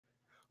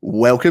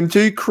Welcome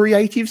to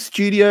Creative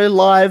Studio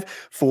Live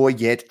for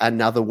yet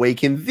another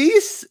week. In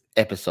this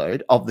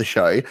episode of the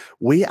show,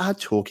 we are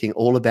talking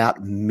all about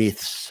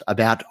myths,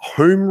 about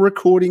home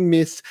recording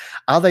myths.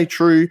 Are they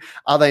true?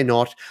 Are they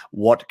not?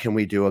 What can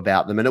we do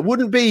about them? And it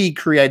wouldn't be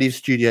Creative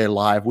Studio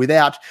Live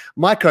without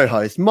my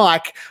co-host,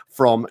 Mike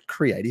from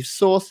Creative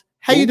Source.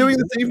 How are you doing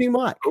this evening,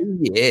 Mike? Oh,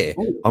 yeah.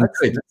 I'm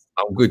good.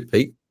 I'm good,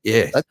 Pete.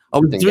 Yes. I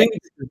was doing,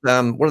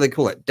 what do they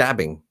call it?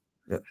 Dabbing.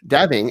 Yeah.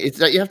 Dabbing, it's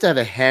you have to have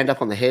a hand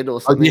up on the head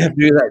or something. Oh, you have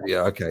to do that.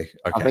 Yeah, okay.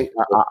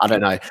 I don't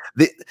know.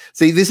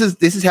 See, this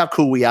is how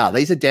cool we are.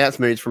 These are dance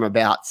moves from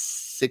about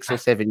 6 or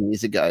 7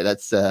 years ago.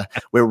 That's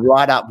we're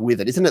right up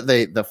with it, isn't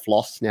it? The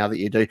floss now that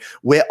you do.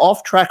 We're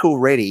off track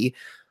already.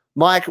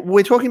 Mike,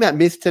 we're talking about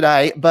myths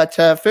today, but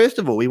first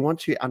of all, we want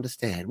to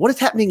understand what is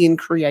happening in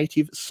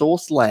Creative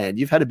Source land.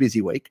 You've had a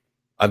busy week.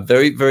 I'm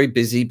very, very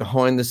busy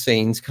behind the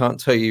scenes. Can't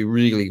tell you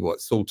really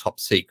what's all top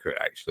secret,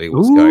 actually,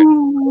 what's going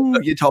on.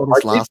 You told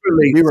us last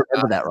week. We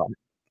remember that, right?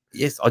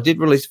 Yes, I did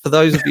release, for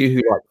those of you who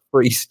like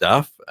free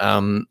stuff,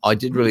 I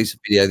did release a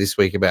video this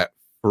week about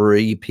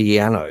free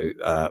piano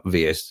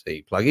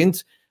VST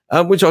plugins,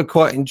 which I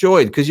quite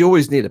enjoyed because you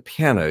always need a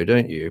piano,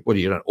 don't you? Well,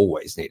 you don't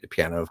always need a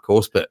piano, of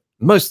course, but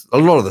a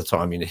lot of the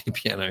time you need a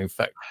piano. In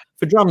fact,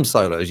 for drum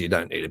solos, you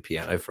don't need a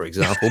piano, for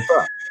example.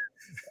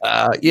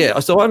 But yeah,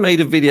 so I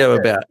made a video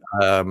about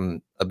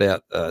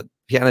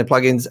piano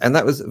plugins, and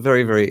that was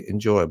very, very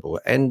enjoyable.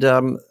 And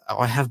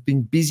I have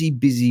been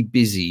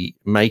busy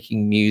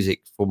making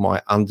music for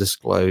my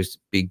undisclosed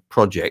big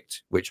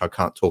project, which I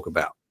can't talk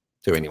about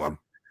to anyone.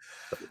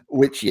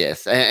 Which,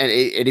 yes, and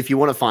if you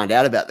want to find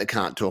out about the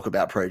can't talk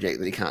about project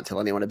that you can't tell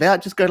anyone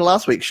about, just go to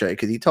last week's show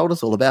because he told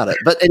us all about it.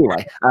 But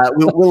anyway,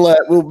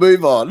 we'll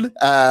move on.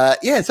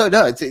 Yeah, so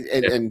no,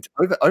 and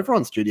over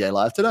on Studio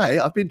Live today,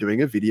 I've been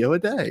doing a video a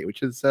day,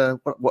 which is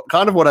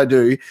what I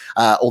do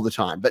all the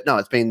time. But no,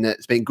 it's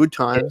been good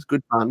times,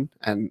 good fun,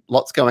 and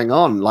lots going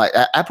on. Like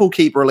Apple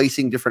keep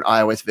releasing different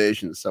iOS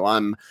versions, so I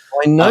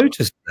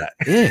noticed that.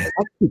 Yeah,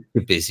 that keeps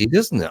you busy,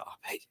 doesn't it?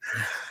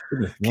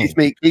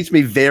 Keeps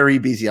me very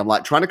busy. I'm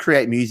like trying to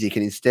create music,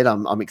 and instead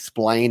I'm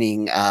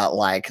explaining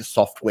like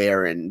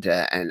software and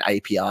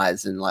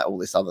APIs and like all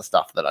this other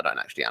stuff that I don't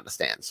actually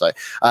understand. So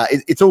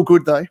it's all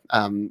good though.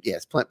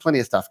 Yes, plenty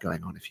of stuff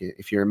going on.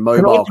 If you're a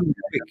mobile,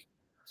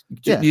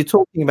 you're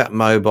talking about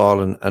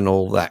mobile and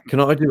all that. Can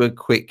I do a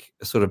quick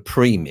sort of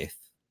pre-myth?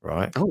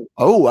 Right.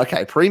 Oh,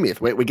 okay. Pre-myth.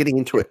 We're getting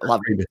into it.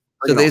 Love it.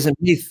 So there's a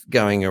myth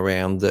going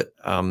around that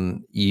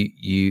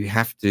you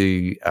have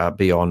to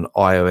be on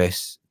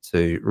iOS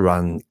to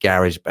run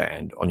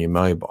GarageBand on your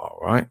mobile,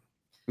 right?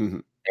 Mm-hmm.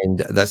 And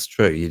that's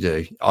true, you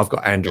do. I've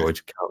got Android.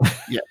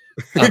 Yeah,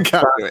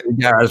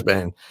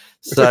 GarageBand.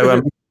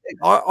 So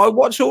I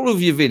watch all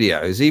of your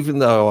videos, even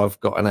though I've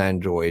got an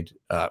Android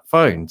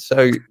phone.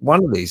 So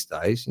one of these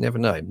days, you never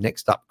know,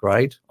 next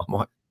upgrade, I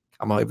might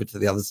come over to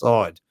the other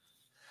side.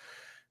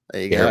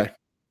 There you go.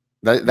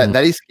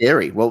 That is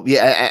scary. Well,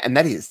 yeah, and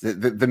that is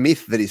the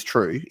myth that is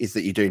true is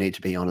that you do need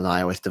to be on an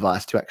iOS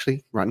device to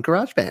actually run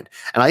GarageBand.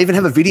 And I even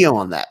have a video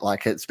on that.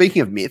 Like,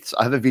 speaking of myths,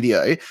 I have a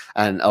video,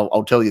 and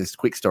I'll tell you this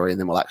quick story,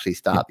 and then we'll actually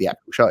start the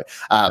actual show.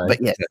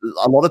 But yeah,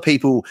 a lot of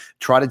people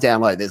try to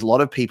download. There's a lot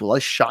of people, a lot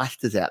of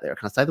shysters out there.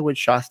 Can I say the word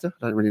shyster?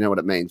 I don't really know what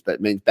it means, but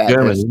it means bad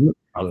person.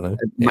 I don't know.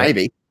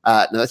 Maybe.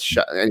 No, that's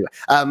anyway.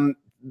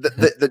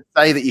 That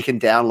say that you can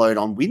download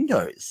on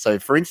Windows. So,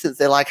 for instance,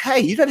 they're like, hey,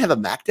 you don't have a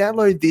Mac,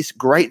 download this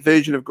great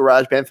version of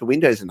GarageBand for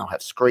Windows, and they'll have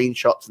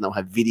screenshots, and they'll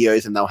have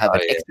videos, and they'll have an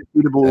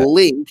executable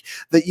link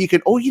that you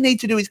can, all you need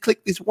to do is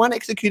click this one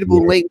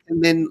executable link,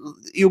 and then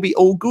you'll be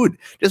all good.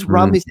 Just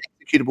run this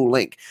executable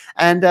link.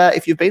 And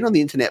if you've been on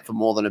the internet for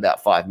more than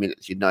about 5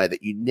 minutes, you know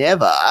that you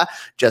never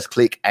just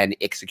click an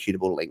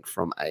executable link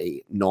from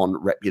a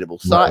non-reputable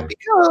site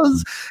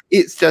because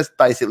it's just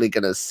basically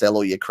going to sell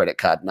all your credit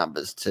card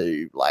numbers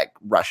to like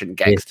Russian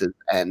gangsters,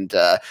 and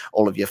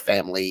all of your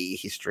family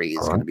history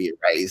is going to be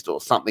erased,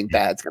 or something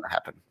bad's going to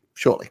happen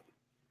shortly.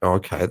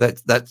 Okay,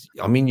 that's.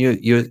 I mean,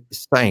 you're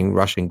saying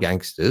Russian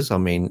gangsters. I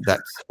mean,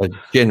 that's a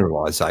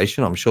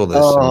generalization. I'm sure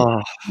there's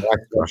some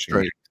Russian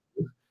gangsters.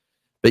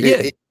 But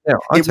yeah, it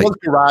was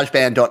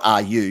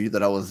GarageBand.ru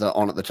that I was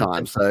on at the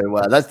time, so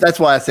that's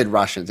why I said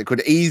Russians. It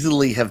could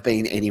easily have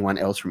been anyone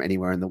else from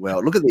anywhere in the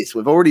world. Look at this.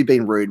 We've already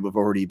been rude. We've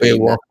already been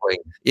waffling.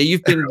 Yeah,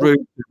 you've been rude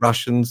to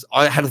Russians.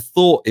 I had a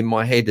thought in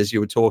my head as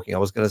you were talking. I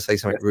was going to say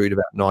something rude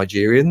about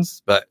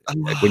Nigerians, but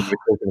when you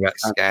were talking about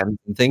scams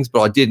and things, but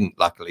I didn't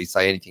luckily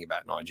say anything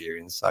about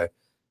Nigerians. So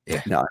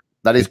yeah, no,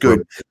 that is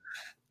good.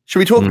 Should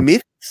we talk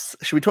myths?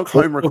 Should we talk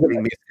home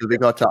recording myths? Because we've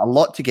got a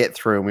lot to get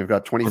through, and we've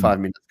got 25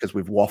 minutes because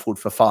we've waffled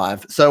for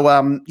 5.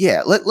 So,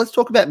 yeah, let's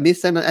talk about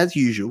myths. And as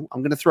usual,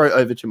 I'm going to throw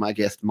over to my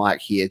guest, Mike,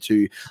 here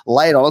to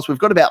lay it on us. We've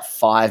got about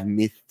 5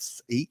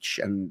 myths each.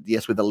 And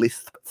yes, with a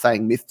lisp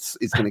saying myths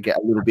is going to get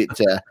a little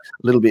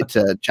bit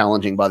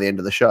challenging by the end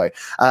of the show.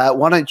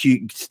 Why don't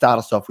you start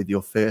us off with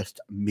your first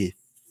myth?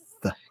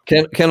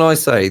 Can I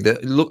say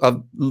that, look,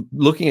 I'm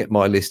looking at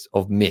my list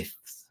of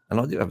myths, and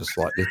I do have a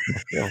slight list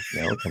myself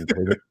now.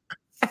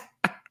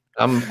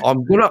 I'm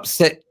going to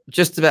upset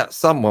just about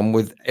someone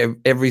with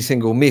every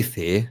single myth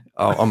here.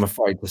 I'm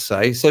afraid to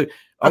say. So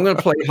I'm going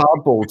to play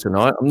hardball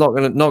tonight. I'm not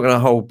going to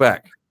hold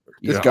back.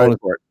 Just go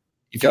for it.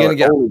 If you're going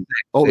to get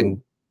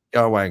then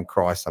go away and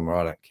cry somewhere.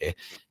 I don't care.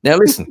 Now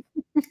listen.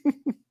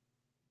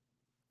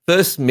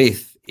 First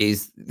myth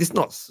is it's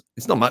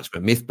not much of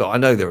a myth, but I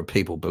know there are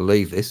people who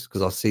believe this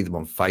because I see them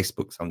on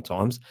Facebook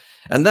sometimes,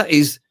 and that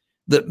is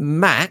that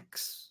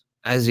Macs,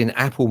 as in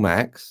Apple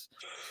Macs,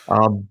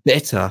 are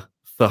better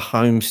for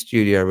home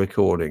studio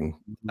recording.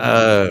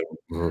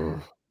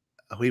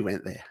 We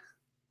went there.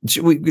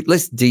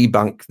 Let's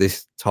debunk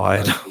this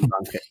tired.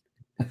 Debunk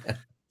it.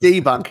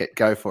 Debunk it.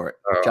 Go for it.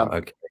 Jump.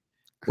 Okay.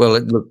 Well,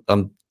 look, I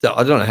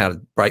don't know how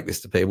to break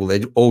this to people.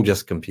 They're all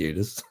just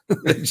computers.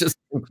 They're just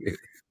computers.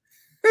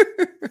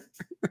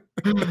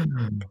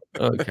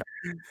 Okay.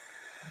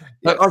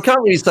 Yes. I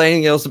can't really say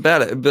anything else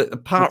about it, but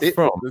apart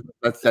from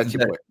that's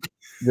your point.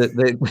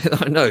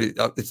 I know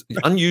it's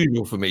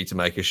unusual for me to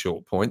make a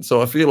short point,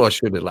 so I feel I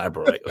should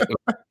elaborate.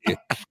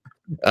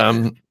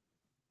 I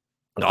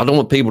don't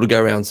want people to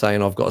go around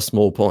saying I've got a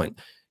small point.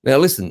 Now,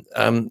 listen,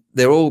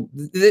 there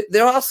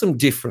are some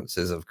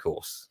differences, of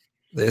course.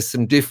 There's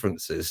some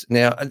differences.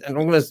 Now, and I'm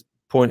going to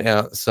point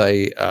out,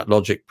 say,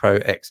 Logic Pro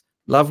X.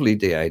 Lovely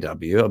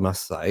DAW, I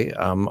must say.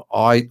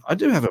 I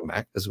do have a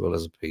Mac as well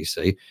as a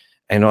PC,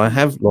 and I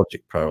have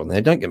Logic Pro on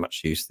there. Don't get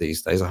much use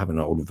these days. I have an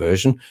older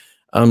version.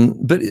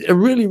 But a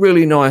really,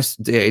 really nice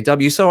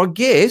DAW. So I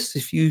guess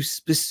if you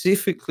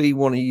specifically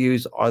want to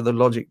use either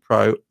Logic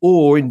Pro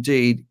or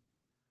indeed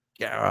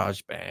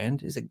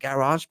GarageBand, is it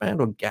GarageBand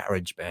or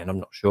GarageBand? I'm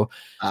not sure.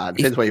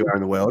 Depends where you are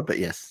in the world, but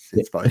yes,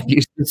 it's both. If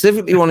you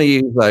specifically want to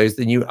use those,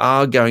 then you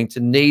are going to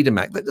need a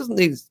Mac. That doesn't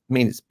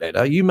mean it's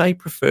better. You may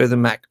prefer the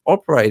Mac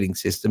operating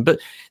system, but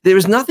there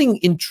is nothing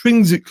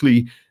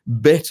intrinsically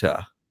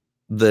better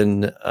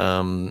than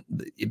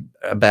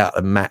about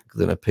a Mac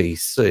than a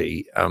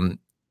PC.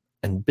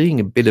 And being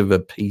a bit of a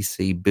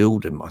PC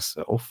builder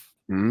myself,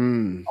 I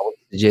would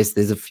suggest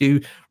there's a few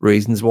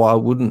reasons why I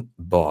wouldn't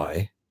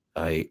buy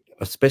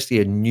especially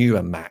a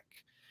newer Mac.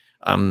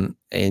 And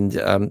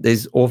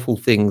there's awful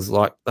things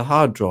like the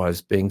hard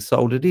drives being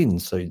soldered in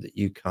so that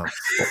you can't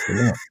swap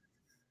them out.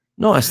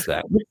 Nice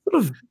that.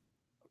 Sort of,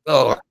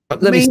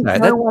 let me say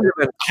no one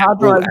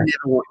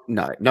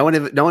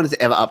has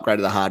ever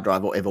upgraded the hard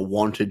drive or ever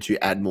wanted to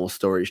add more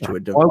storage to a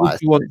device. Why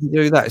would you want to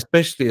do that,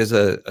 especially as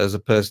a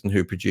person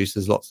who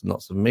produces lots and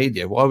lots of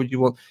media? Why would you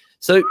want?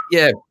 So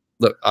yeah,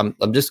 look, I'm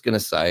just going to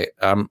say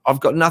I've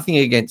got nothing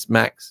against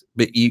Macs,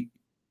 but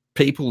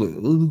people,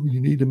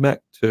 you need a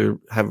Mac to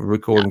have a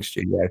recording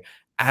studio.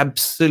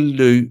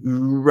 Absolute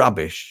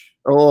rubbish.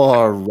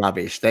 Oh,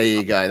 rubbish. There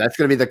you go. That's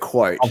going to be the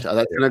quote. That's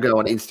going to go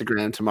on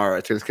Instagram tomorrow.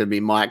 It's just going to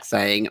be Mike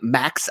saying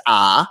Macs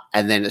are,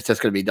 and then it's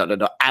just going to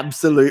be ...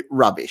 absolute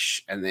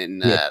rubbish. And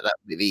then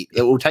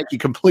it will take you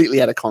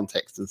completely out of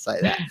context and say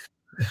that.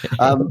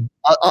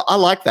 I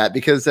like that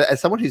because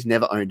as someone who's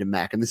never owned a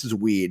Mac, and this is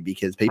weird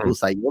because people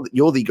say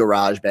you're the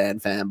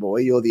GarageBand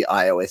fanboy, you're the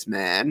iOS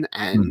man,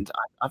 and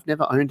I've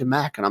never owned a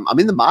Mac, and I'm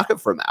in the market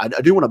for a Mac.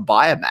 I do want to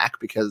buy a Mac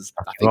because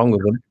I think wrong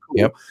with them. Cool.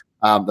 Yep.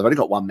 They've only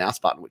got one mouse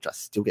button, which I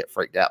still get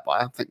freaked out by.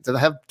 I think, do they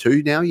have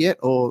two now yet,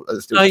 or are they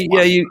still? No,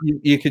 yeah,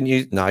 you can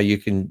use. No, you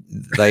can.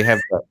 They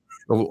have that.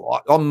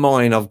 On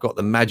mine, I've got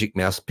the Magic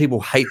Mouse. People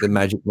hate the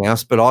Magic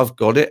Mouse, but I've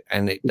got it,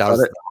 and it does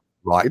it.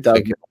 Right. It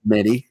does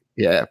many.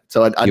 Yeah,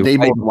 so I need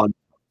more than one.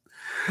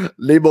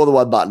 Need more than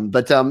one button,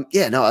 but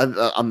yeah, no,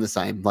 I'm the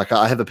same. Like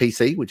I have a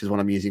PC, which is what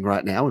I'm using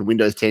right now, and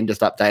Windows 10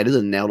 just updated,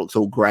 and now it looks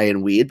all grey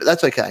and weird. But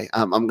that's okay.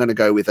 I'm going to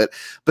go with it.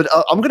 But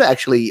I'm going to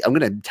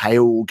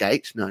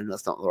tailgate. No,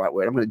 that's not the right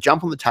word. I'm going to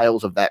jump on the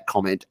tails of that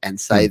comment and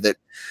say that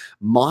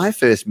my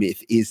first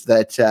myth is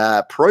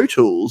that Pro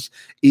Tools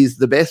is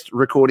the best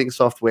recording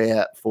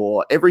software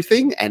for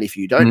everything, and if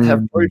you don't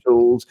have Pro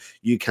Tools,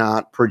 you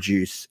can't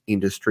produce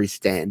industry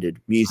standard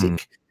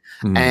music.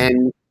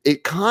 And you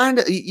kind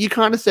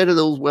of said it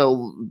all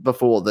well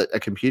before, that a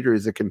computer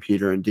is a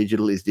computer and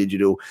digital is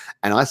digital.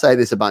 And I say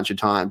this a bunch of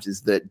times,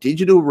 is that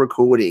digital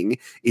recording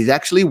is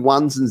actually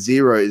ones and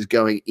zeros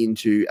going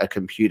into a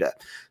computer.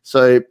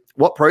 So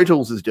what Pro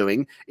Tools is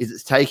doing is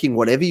it's taking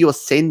whatever you're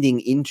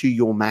sending into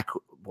your Mac,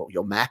 well,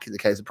 your Mac in the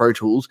case of Pro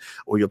Tools,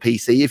 or your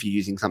PC if you're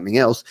using something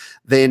else,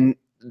 then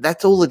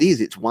that's all it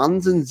is. It's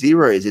ones and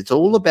zeros. It's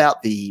all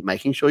about the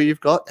making sure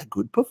you've got a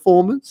good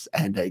performance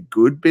and a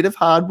good bit of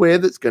hardware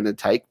that's going to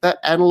take that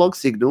analog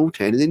signal,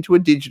 turn it into a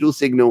digital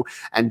signal,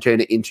 and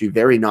turn it into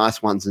very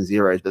nice ones and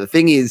zeros. But the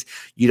thing is,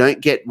 you don't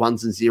get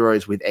ones and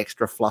zeros with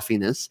extra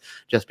fluffiness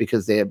just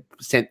because they're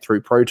sent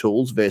through Pro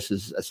Tools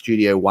versus a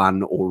Studio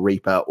One or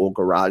Reaper or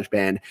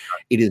GarageBand.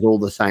 It is all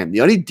the same.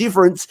 The only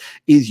difference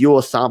is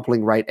your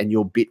sampling rate and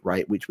your bit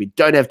rate, which we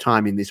don't have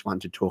time in this one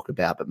to talk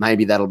about, but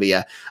maybe that'll be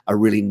a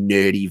really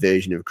nerdy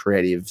version of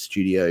Creative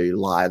Studio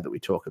Live that we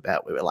talk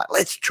about, where we're like,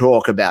 let's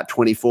talk about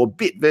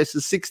 24-bit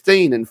versus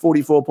 16 and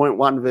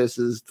 44.1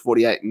 versus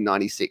 48 and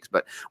 96,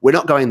 but we're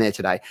not going there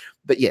today.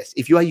 But yes,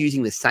 if you are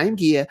using the same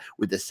gear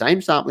with the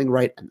same sampling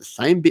rate and the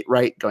same bit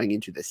rate going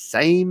into the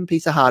same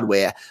piece of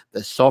hardware,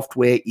 the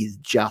software is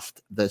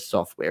just the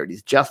software. It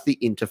is just the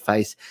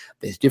interface.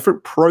 There's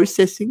different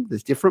processing,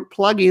 there's different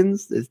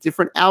plugins, there's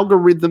different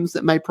algorithms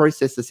that may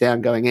process the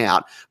sound going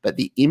out, but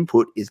the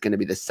input is going to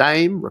be the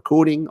same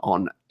recording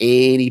on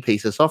any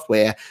piece of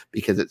software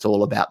because it's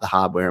all about the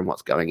hardware and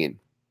what's going in.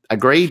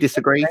 Agree,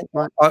 disagree,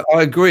 Mike?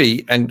 I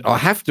agree, and I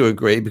have to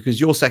agree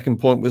because your second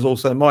point was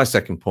also my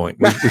second point.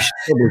 We should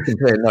probably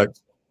compare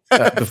notes.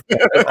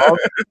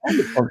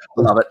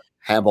 Love it.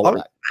 Handball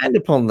it. And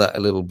upon that a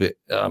little bit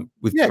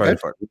with Pro go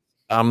for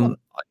it.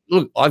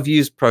 Look, I've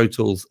used Pro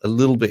Tools a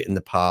little bit in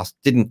the past.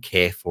 Didn't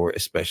care for it,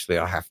 especially,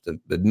 I have to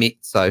admit.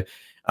 So,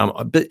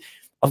 but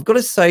I've got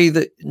to say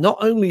that not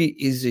only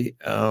is it,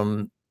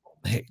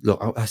 hey,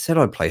 look, I said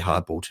I'd play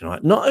hardball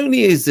tonight. Not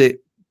only is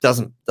it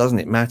doesn't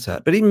it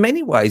matter, but in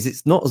many ways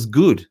it's not as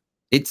good.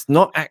 It's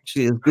not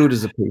actually as good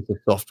as a piece of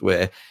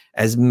software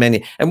as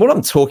many. And what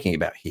I'm talking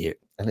about here,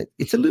 and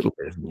it's a little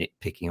bit of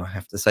nitpicking, I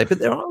have to say, but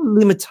there are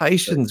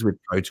limitations with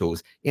Pro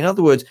Tools. In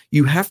other words,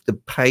 you have to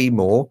pay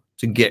more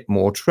to get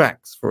more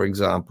tracks, for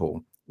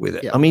example, with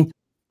it. I mean,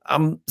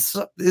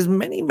 so there's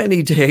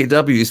many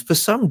DAWs for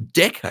some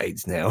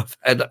decades now have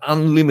had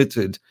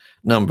unlimited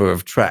number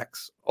of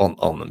tracks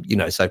on them, you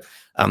know, so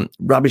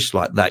rubbish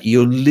like that,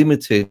 you're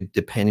limited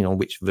depending on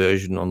which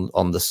version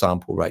on the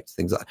sample rates,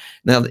 things like that.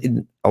 Now,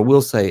 I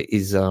will say it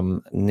is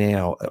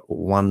now at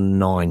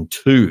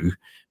 192,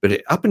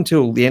 but up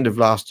until the end of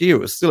last year, it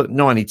was still at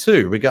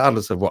 92,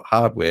 regardless of what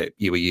hardware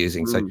you were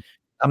using. So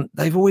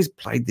they've always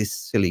played this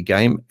silly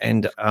game,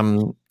 and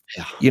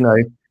you know,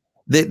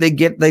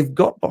 they've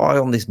got by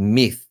on this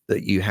myth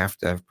that you have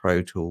to have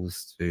Pro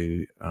Tools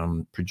to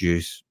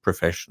produce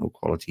professional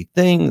quality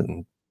things,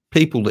 and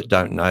people that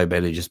don't know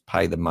better just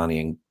pay the money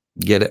and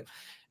get it.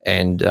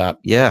 And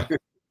yeah,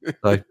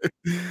 so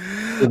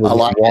I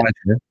like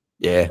it.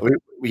 Yeah,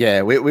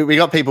 we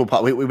got people.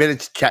 We better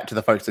chat to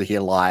the folks that are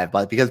here live,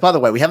 but because, by the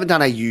way, we haven't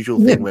done our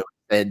usual thing where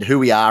we said who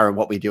we are and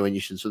what we do, and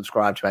you should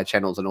subscribe to our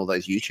channels and all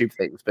those YouTube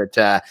things. But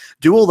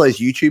do all those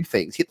YouTube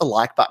things. Hit the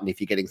like button if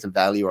you're getting some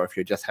value, or if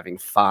you're just having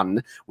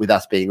fun with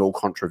us being all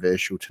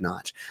controversial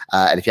tonight.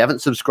 And if you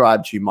haven't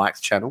subscribed to Mike's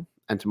channel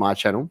and to my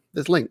channel,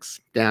 there's links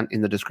down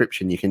in the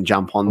description. You can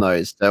jump on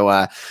those. So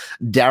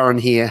Darren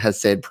here has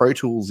said Pro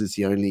Tools is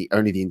the only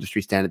the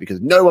industry standard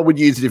because no one would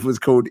use it if it was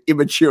called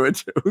immature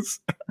tools.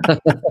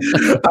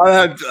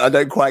 I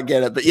don't quite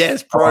get it, but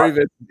yes, pro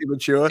versus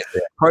immature.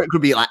 Pro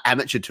could be like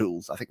amateur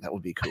tools. I think that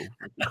would be cool.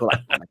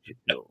 Like amateur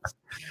tools.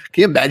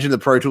 Can you imagine the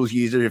Pro Tools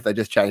user if they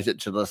just changed it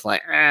to just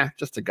like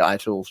just a guy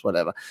tools,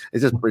 whatever?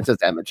 It's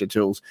just amateur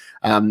tools.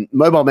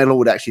 Mobile Metal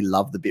would actually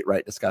love the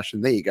bitrate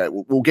discussion. There you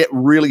go. We'll get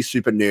really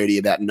super nerdy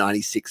about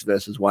 96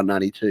 versus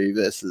 192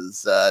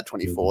 versus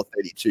 24,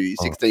 32,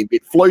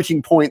 16-bit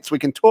floating points. We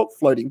can talk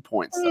floating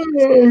points.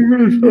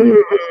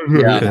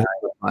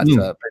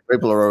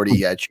 People are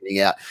already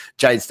tuning out.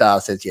 Jade Star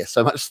says, yes,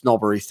 so much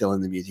snobbery still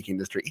in the music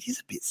industry. It is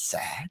a bit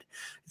sad.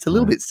 It's a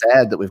little bit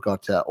sad that we've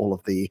got all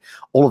of the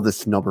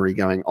snobbery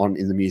going on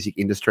in the music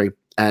industry.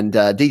 And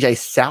DJ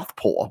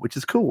Southpaw, which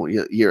is cool.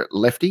 You're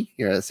lefty.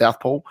 You're a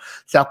Southpaw.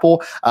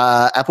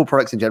 Apple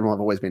products in general have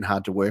always been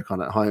hard to work on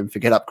at home.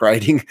 Forget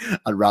upgrading.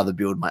 I'd rather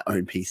build my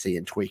own PC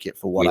and tweak it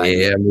for what I need.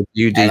 Yeah, with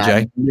you,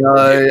 DJ.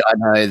 I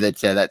know that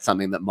that's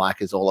something that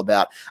Mike is all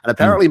about. And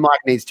apparently Mike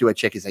needs to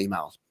check his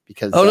emails.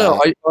 Because,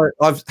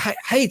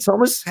 hey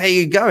Thomas, how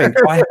you going?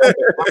 I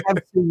have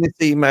seen this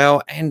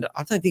email, and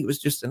I don't think it was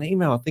just an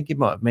email. I think you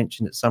might have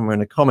mentioned it somewhere in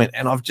a comment,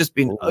 and I've just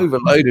been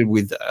overloaded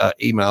with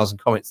emails and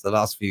comments the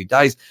last few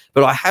days.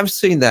 But I have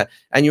seen that,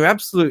 and you're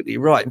absolutely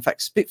right. In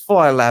fact,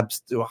 Spitfire Labs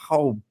do a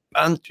whole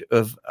bunch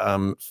of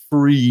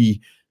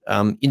free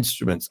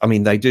instruments. I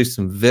mean, they do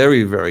some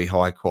very, very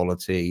high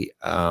quality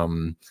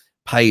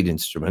paid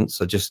instruments.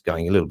 So just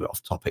going a little bit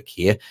off topic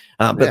here,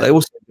 but they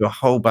also do a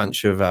whole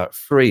bunch of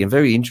free and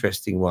very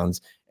interesting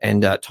ones.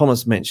 And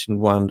Thomas mentioned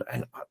one,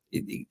 and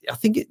I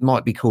think it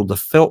might be called the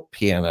Felt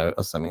Piano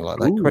or something like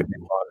that. Correct me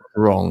if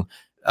I'm wrong,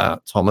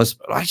 Thomas,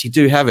 but I actually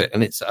do have it,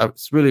 and it's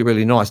really,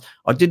 really nice.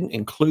 I didn't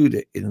include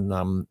it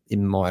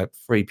in my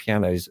free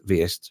pianos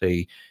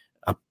VST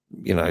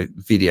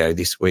video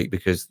this week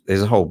because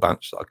there's a whole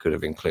bunch that I could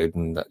have included,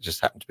 and that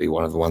just happened to be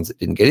one of the ones that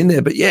didn't get in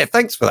there. But yeah,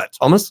 thanks for that,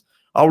 Thomas.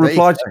 I'll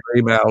reply to your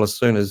email as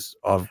soon as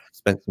I've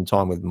spent some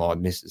time with my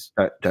missus.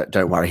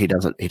 Don't worry, he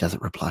doesn't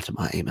reply to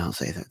my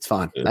emails either. It's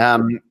fine.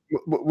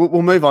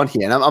 We'll move on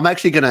here, and I'm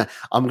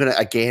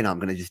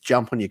gonna just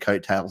jump on your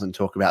coattails and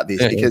talk about this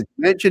because you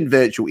mentioned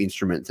virtual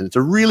instruments, and it's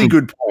a really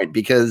good point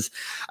because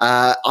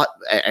I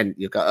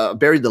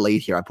buried the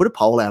lead here. I put a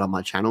poll out on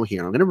my channel here,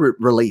 and I'm going to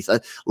release.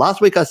 Last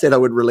week I said I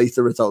would release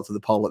the results of the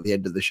poll at the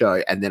end of the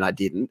show, and then I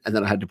didn't, and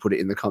then I had to put it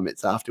in the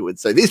comments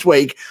afterwards. So this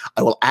week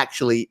I will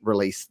actually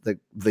release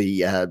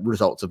the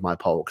results of my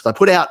poll because I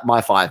put out my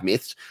 5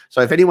 myths.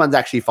 So if anyone's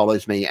actually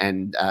follows me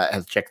and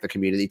has checked the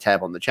community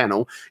tab on the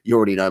channel, you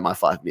already know my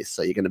 5 myths.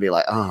 So you're going to be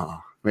like,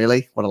 oh,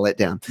 Really? What a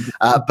letdown.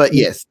 But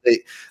yes,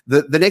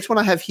 the next one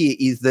I have here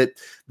is that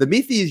the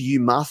myth is you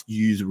must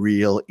use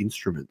real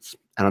instruments.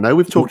 And I know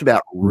we've talked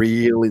about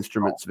real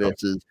instruments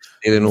versus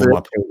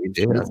virtual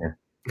instruments.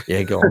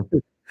 Yeah, go on.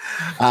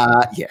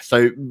 Yeah,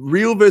 so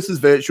real versus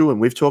virtual,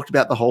 and we've talked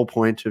about the whole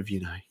point of,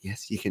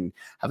 yes, you can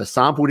have a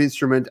sampled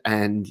instrument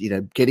and,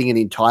 getting an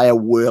entire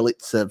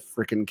Wurlitzer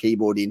freaking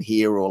keyboard in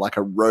here or like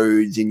a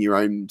Rhodes in your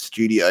own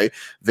studio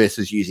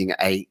versus using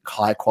a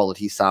high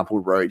quality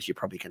sampled Rhodes. You're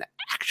probably going to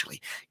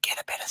actually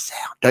get a better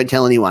sound. Don't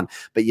tell anyone,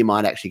 but you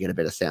might actually get a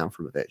better sound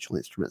from a virtual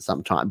instrument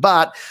sometime.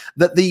 But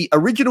that the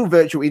original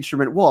virtual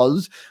instrument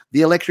was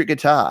the electric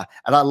guitar.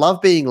 And I love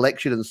being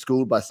lectured and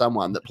schooled by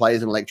someone that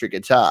plays an electric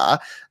guitar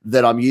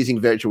that I'm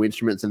using virtual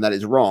instruments and that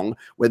is wrong,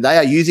 when they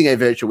are using a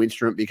virtual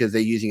instrument because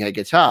they're using a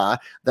guitar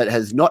that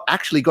has not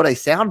actually got a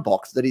sound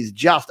box, that is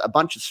just a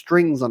bunch of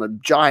strings on a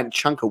giant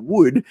chunk of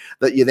wood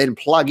that you then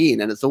plug in,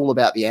 and it's all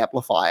about the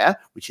amplifier,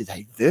 which is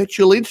a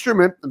virtual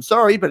instrument. I'm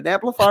sorry, but an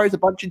amplifier is a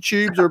bunch of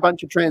tubes or a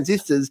bunch of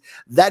transistors.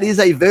 That is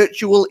a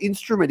virtual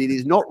instrument. It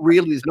is not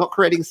real. It is not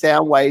creating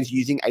sound waves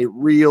using a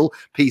real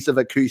piece of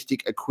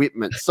acoustic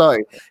equipment. So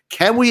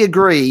can we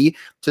agree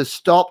to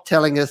stop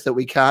telling us that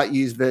we can't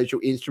use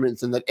virtual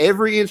instruments and that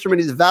every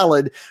instrument is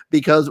valid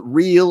because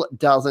real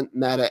doesn't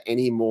matter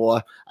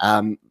anymore?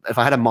 If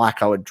I had a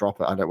mic, I would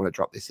drop it. I don't want to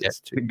drop this. It's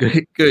too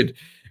good.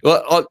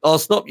 Well, I'll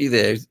stop you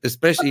there,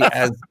 especially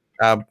as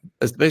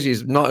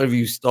not have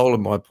you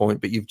stolen my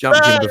point, but you've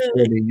jumped in before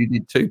me. You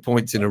did 2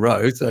 points in a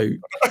row. So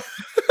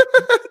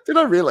did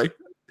I really?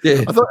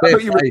 Yeah, I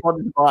thought you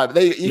responded to 5.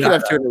 You can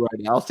have 2 in a row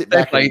now. I'll sit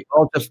back.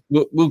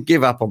 We'll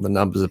give up on the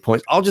numbers of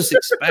points. I'll just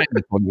expand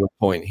upon your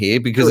point here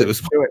because it was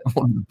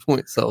one of the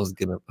points I was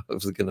gonna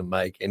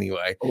make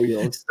anyway. Oh,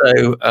 yes.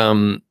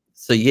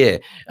 So yeah,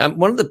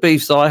 one of the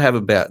beefs I have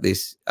about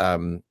this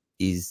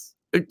is,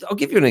 I'll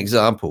give you an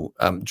example.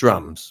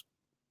 Drums.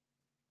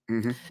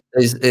 Mm-hmm.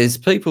 There's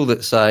people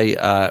that say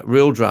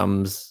real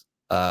drums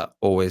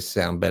always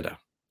sound better.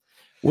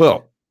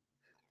 Well,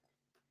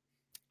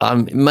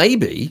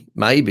 maybe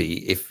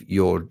if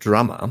your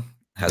drummer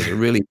has a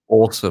really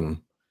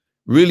awesome,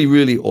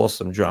 really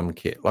awesome drum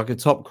kit, like a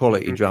top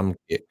quality drum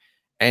kit,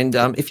 and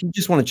if you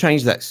just want to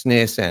change that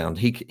snare sound,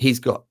 he's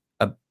got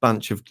a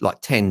bunch of like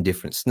 10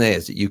 different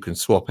snares that you can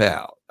swap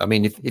out. I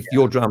mean, if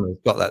your drummer's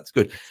got that's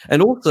good.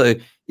 And also,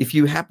 if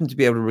you happen to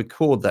be able to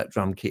record that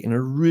drum kit in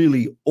a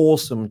really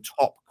awesome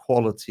top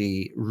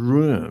quality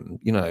room,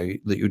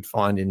 that you'd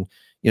find in,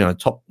 a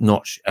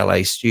top-notch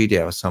LA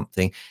studio or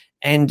something.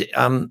 And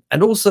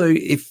also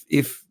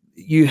if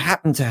you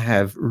happen to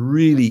have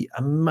really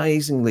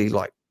amazing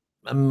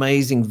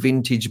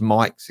vintage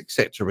mics,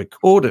 etc.,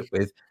 record it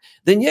with,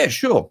 then yeah,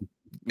 sure,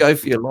 go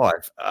for your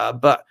life.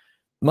 But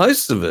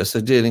most of us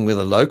are dealing with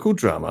a local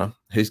drummer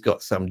who's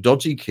got some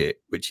dodgy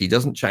kit, which he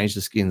doesn't change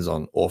the skins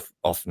on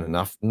often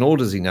enough, nor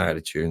does he know how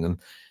to tune them.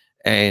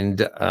 And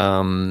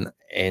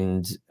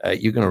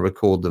you're going to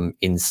record them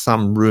in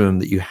some room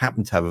that you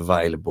happen to have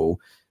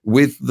available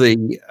with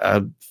the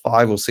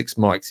 5 or 6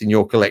 mics in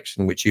your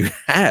collection, which you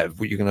have,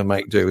 what you're going to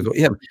make do with what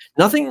you have.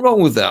 Nothing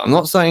wrong with that. I'm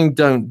not saying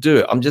don't do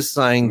it. I'm just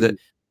saying that,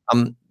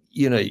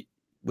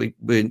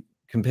 we're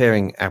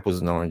comparing apples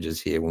and oranges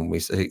here when we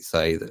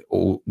say that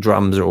all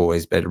drums are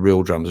always better,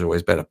 real drums are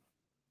always better.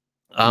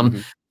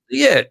 I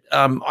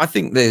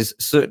think there's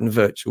certain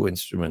virtual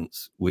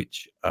instruments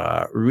which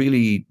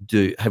really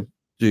do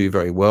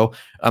very well.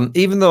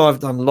 Even though I've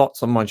done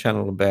lots on my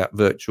channel about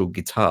virtual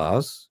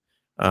guitars,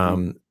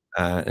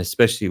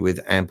 especially with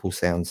ample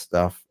sound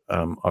stuff,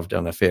 I've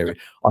done a fair.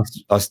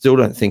 I still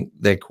don't think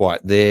they're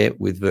quite there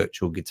with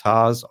virtual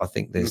guitars. I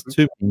think there's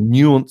too many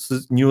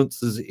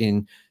nuances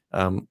in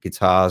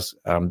guitars.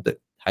 That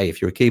hey,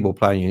 if you're a keyboard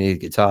player and you need a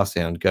guitar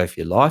sound, go for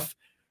your life.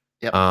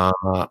 I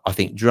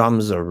think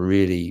drums are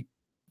really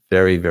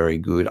very, very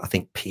good. I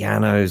think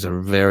pianos are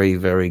very,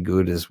 very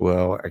good as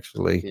well,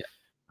 actually.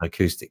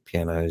 Acoustic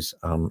pianos,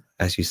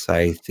 as you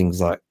say,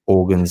 things like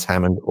organs,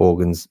 Hammond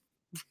organs,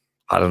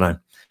 I don't know,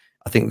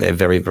 I think they're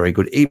very, very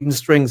good. Even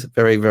strings,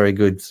 very, very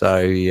good. So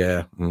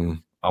yeah,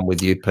 I'm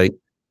with you, Pete.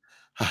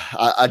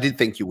 I did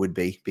think you would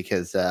be,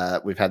 because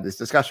we've had this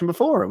discussion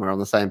before and we're on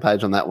the same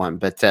page on that one.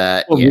 But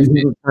we've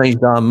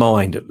changed our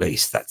mind, at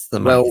least. That's the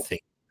main thing.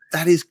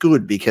 That is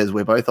good, because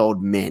we're both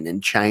old men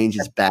and change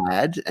is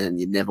bad, and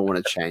you never want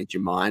to change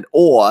your mind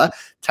or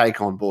take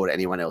on board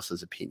anyone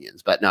else's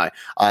opinions. But no,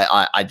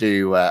 I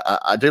do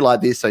like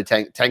this. So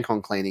Tank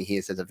on Cleaning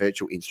here says a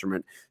virtual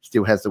instrument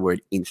still has the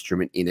word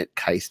instrument in it,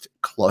 cased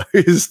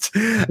closed.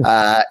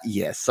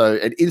 Yes, so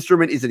an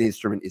instrument is an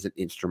instrument is an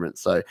instrument.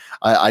 So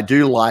I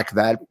do like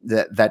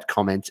that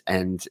comment.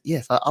 And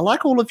yes, I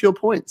like all of your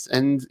points.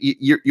 And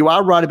you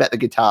are right about the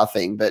guitar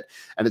thing,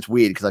 and it's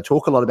weird because I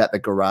talk a lot about the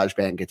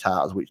GarageBand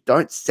guitars, which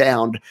don't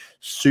sound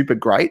super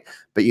great,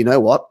 but you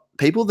know what?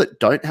 People that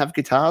don't have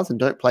guitars and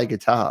don't play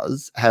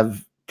guitars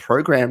have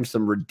programmed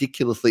some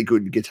ridiculously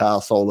good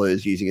guitar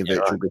solos using a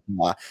virtual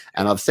guitar.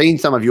 And I've seen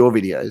some of your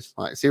videos.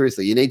 Like,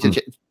 seriously, you need to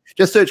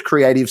Just search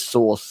Creative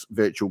Source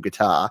virtual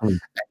guitar, Mm. and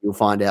you'll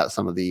find out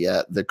some of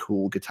the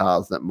cool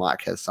guitars that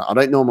Mike has. So I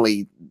don't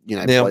normally,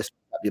 Now, blow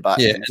smoke up your butt.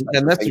 yeah,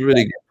 and that's a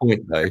really good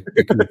point, though,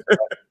 because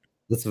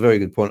that's a very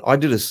good point. I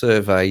did a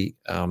survey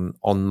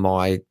on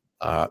my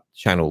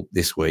channel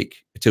this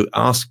week to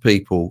ask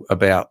people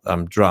about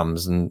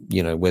drums, and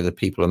whether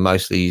people are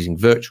mostly using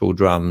virtual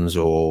drums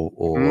or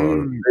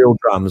real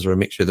drums or a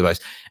mixture of the both.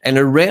 And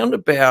around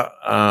about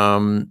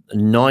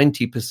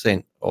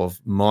 90%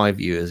 of my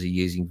viewers are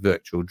using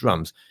virtual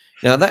drums.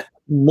 Now, that's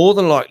more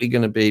than likely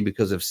going to be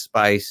because of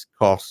space,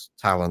 cost,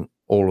 talent,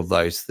 all of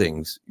those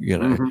things.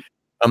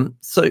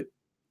 So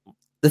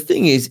the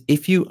thing is,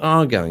 if you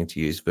are going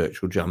to use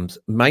virtual drums,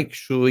 make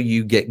sure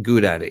you get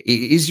good at it.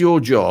 It is your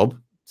job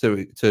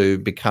to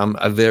become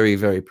a very,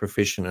 very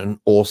proficient and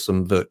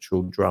awesome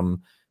virtual drum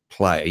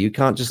player. You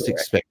can't just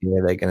expect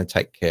they're going to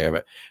take care of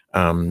it.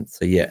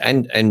 So yeah,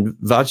 and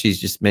Vachi's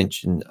just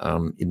mentioned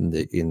in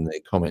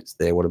the comments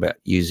there, what about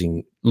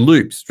using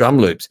loops, drum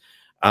loops?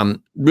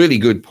 Really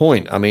good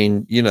point. I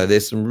mean,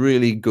 there's some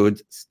really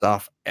good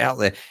stuff out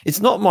there. It's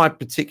not my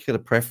particular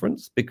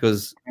preference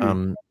because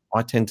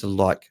I tend to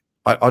like,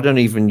 I don't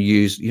even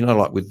use,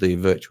 like with the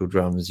virtual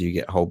drums, you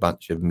get a whole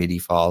bunch of MIDI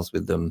files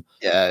with them.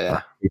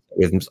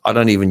 Rhythms. I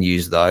don't even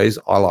use those.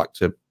 I like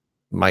to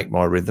make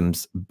my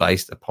rhythms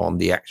based upon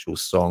the actual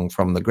song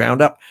from the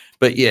ground up.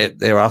 But yeah,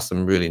 there are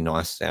some really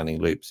nice sounding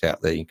loops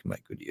out there. You can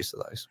make good use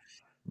of those.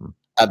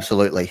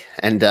 Absolutely.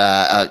 And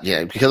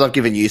yeah, because I've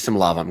given you some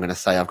love, I'm going to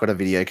say I've got a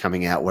video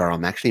coming out where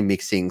I'm actually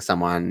mixing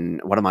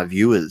one of my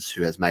viewers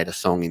who has made a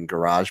song in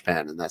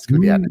GarageBand, and that's going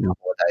to be out in a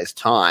couple of days'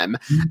 time.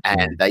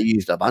 And they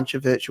used a bunch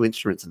of virtual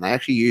instruments, and they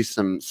actually used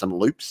some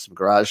loops, some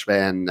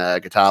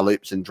GarageBand guitar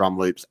loops and drum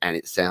loops, and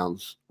it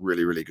sounds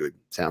really, really good.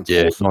 Sounds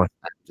awesome. Nice.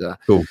 And,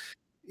 cool.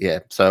 Yeah,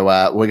 so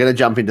we're going to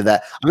jump into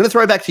that. I'm going to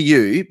throw back to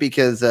you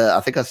because I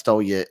think I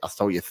stole your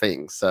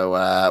thing. So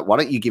why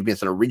don't you give me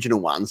an original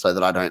one so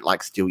that I don't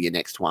steal your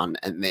next one,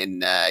 and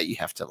then you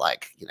have to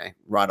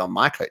ride on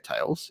my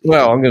coattails.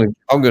 Well, I'm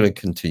going to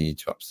continue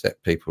to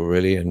upset people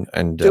really,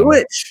 and do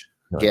it.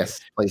 Yes,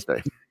 please do.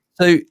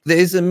 So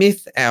there's a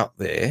myth out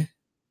there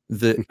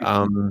that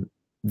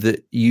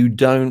that you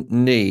don't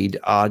need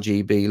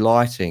RGB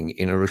lighting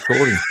in a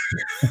recording.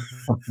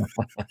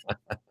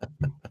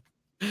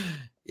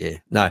 Yeah,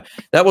 no,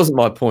 that wasn't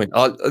my point.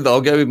 I'll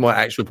go with my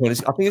actual point.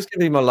 I think it's going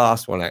to be my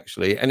last one,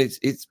 actually, and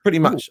it's pretty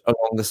much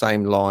along the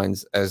same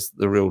lines as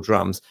the real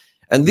drums.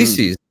 And this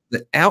is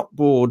the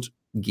outboard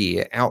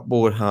gear,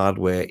 outboard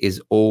hardware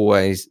is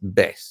always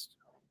best.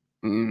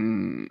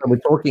 And we're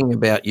talking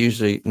about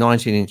usually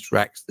 19-inch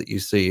racks that you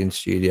see in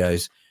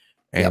studios,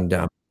 and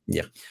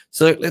yeah.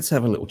 So let's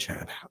have a little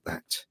chat about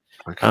that.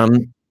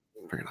 Okay.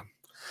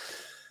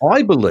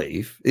 I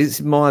believe,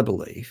 it's my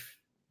belief,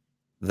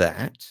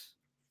 that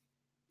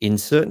in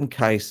certain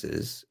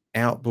cases,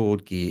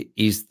 outboard gear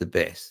is the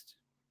best.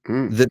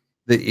 That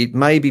it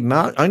may be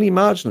only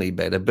marginally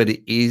better, but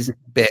it is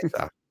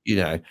better,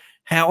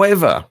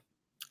 However,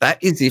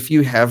 that is if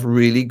you have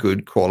really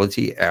good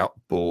quality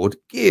outboard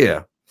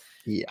gear.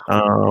 Yeah.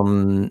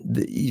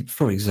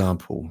 For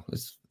example,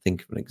 let's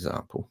think of an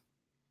example.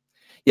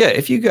 Yeah,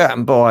 if you go out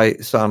and buy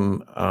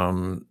some,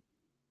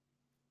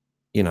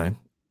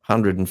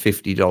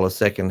 $150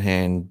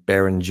 secondhand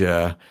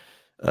Behringer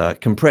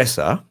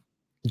compressor,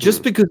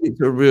 just because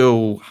it's a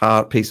real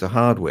hard piece of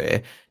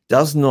hardware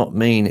does not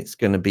mean it's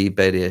going to be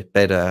better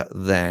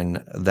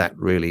than that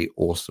really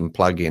awesome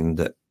plugin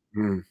that a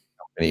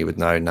company with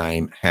no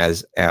name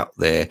has out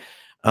there.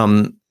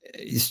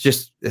 It's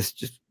just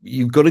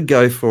you've got to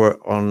go for it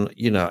on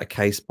a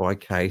case by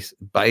case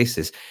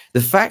basis.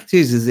 The fact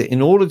is that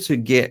in order to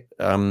get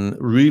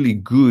really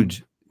good,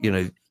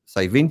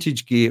 say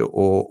vintage gear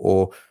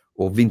or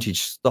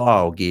vintage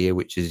style gear,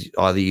 which is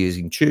either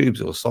using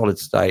tubes or solid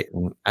state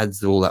and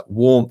adds all that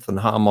warmth and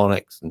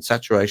harmonics and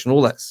saturation,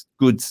 all that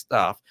good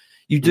stuff,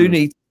 you do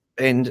need to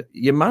spend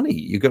your money.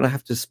 You're going to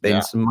have to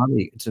spend some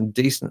money, some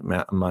decent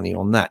amount of money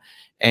on that.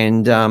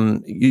 And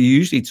you're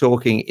usually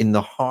talking in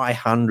the high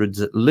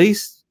hundreds at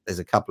least. There's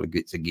a couple of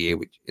bits of gear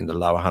which in the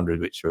lower hundred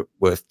which are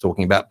worth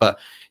talking about, but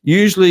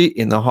usually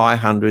in the high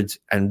hundreds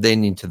and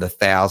then into the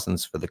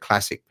thousands for the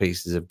classic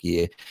pieces of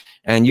gear.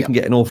 And you can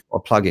get an awful lot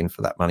of plug-in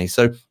for that money.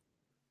 So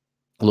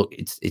look,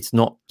 it's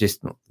not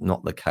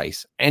the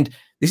case, and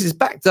this is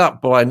backed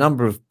up by a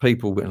number of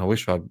people. And I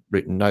wish I'd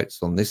written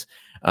notes on this,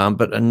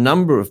 but a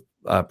number of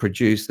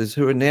producers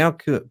who are now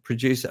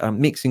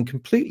mixing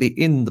completely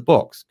in the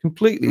box,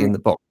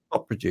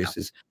 top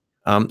producers.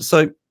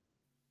 So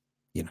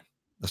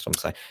that's what I'm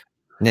saying.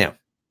 Now,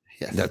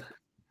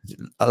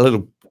 a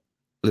little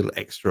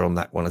extra on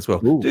that one as well.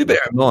 Do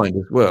bear in mind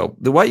as well,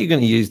 the way you're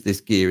going to use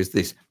this gear is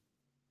this: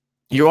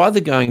 you're either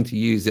going to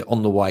use it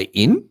on the way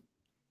in.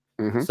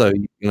 So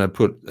you're going to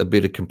put a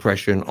bit of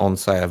compression on,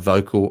 say, a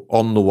vocal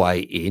on the way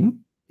in.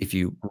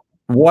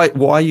 Why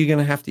are you going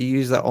to have to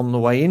use that on the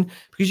way in?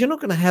 Because you're not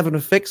going to have an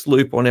effects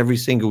loop on every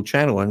single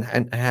channel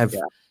and have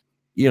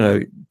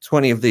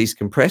 20 of these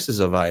compressors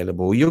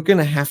available. You're going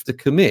to have to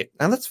commit.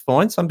 Now that's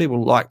fine. Some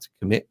people like to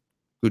commit.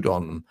 Good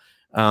on them.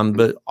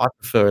 but I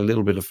prefer a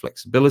little bit of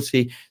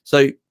flexibility.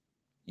 So,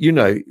 you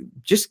know,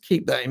 just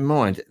keep that in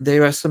mind.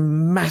 There are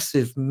some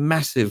massive,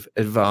 massive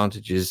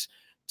advantages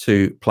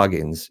to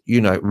plugins.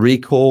 You know,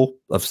 recall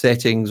of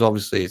settings,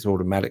 obviously it's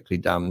automatically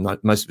done.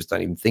 Most of us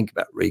don't even think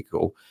about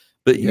recall,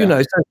 but you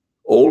know, so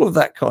all of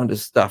that kind of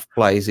stuff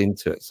plays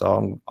into it.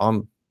 So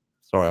I'm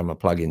sorry, I'm a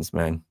plugins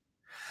man.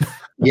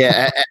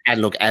 Yeah,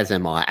 and look, as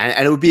am I.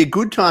 And it would be a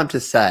good time to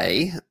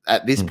say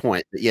at this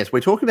point that, yes, we're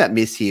talking about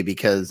myths here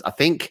because I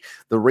think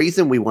the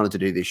reason we wanted to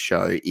do this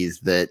show is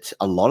that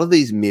a lot of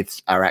these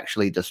myths are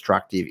actually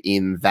destructive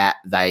in that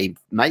they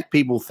make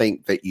people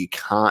think that you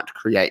can't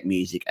create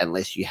music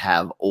unless you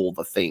have all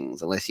the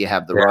things, unless you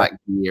have the right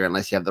gear,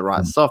 unless you have the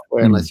right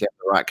software, unless you have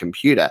the right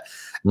computer.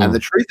 And the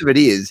truth of it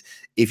is,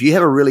 if you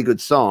have a really good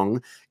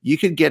song, you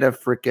could get a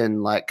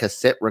freaking like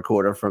cassette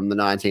recorder from the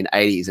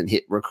 1980s and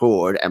hit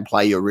record and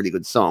play your really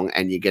good song,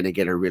 and you're going to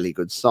get a really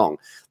good song.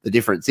 The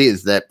difference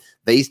is that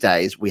these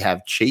days we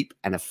have cheap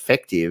and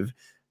effective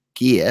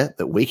gear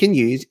that we can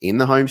use in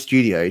the home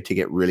studio to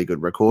get really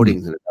good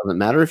recordings. And it doesn't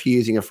matter if you're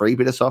using a free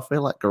bit of software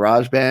like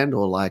GarageBand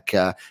or like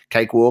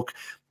Cakewalk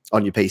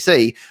on your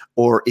PC,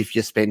 or if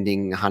you're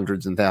spending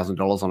hundreds and thousands of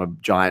dollars on a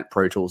giant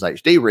Pro Tools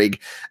HD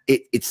rig, you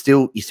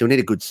still need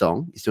a good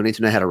song. You still need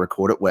to know how to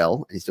record it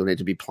well, and you still need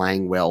to be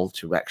playing well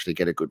to actually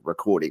get a good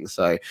recording.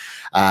 So,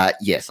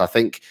 yes, I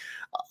think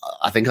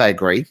I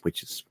agree,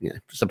 which is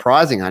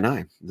surprising. I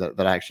know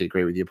that I actually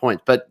agree with your point,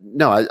 but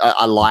no,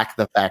 I like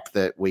the fact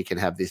that we can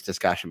have this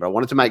discussion. But I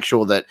wanted to make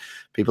sure that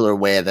people are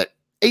aware that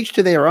each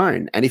to their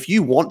own. And if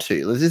you want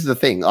to, this is the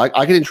thing,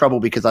 I get in trouble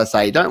because I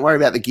say, don't worry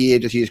about the gear,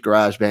 just use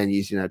GarageBand,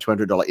 use,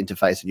 $200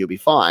 interface and you'll be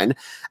fine.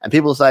 And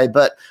people say,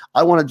 but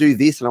I want to do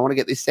this and I want to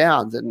get this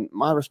sound. And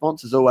my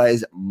response is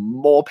always,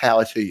 more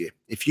power to you.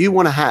 If you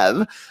want to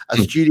have a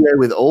studio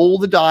with all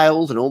the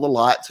dials and all the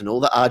lights and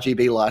all the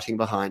RGB lighting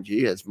behind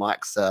you, as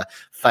Mike's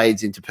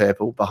fades into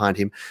purple behind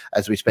him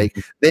as we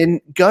speak, then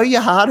go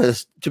your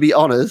hardest, to be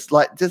honest.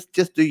 Like, just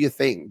do your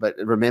thing. But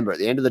remember, at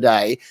the end of the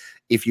day,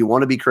 if you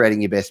want to be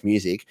creating your best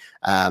music,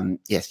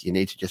 yes, you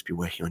need to just be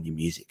working on your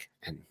music.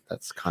 And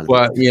that's kind of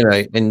over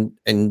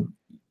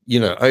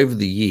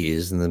the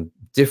years and the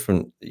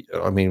different,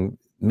 I mean,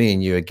 me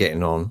and you are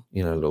getting on, a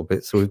little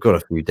bit. So we've got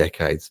a few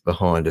decades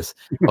behind us.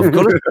 I've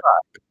got to say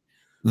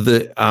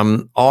that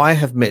I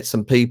have met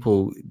some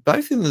people,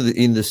 both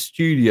in the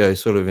studio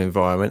sort of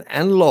environment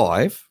and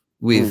live,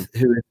 with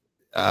who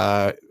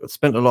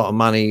spent a lot of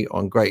money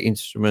on great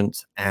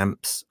instruments,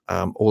 amps,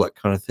 all that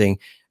kind of thing.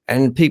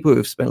 And people who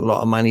have spent a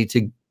lot of money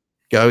to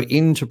go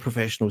into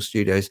professional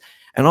studios.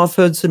 And I've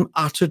heard some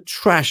utter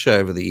trash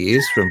over the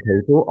years from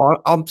people.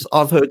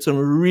 I've heard some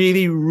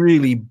really,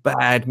 really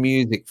bad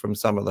music from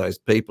some of those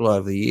people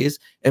over the years.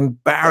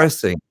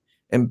 Embarrassing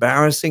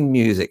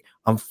music.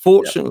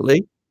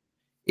 Unfortunately,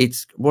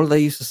 it's what they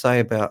used to say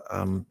about,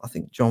 I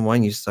think John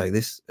Wayne used to say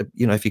this,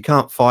 if you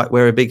can't fight,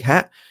 wear a big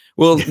hat.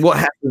 Well, what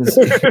happens...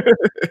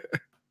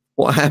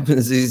 What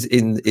happens is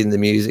in the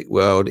music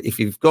world, if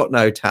you've got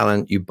no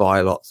talent, you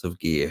buy lots of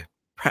gear.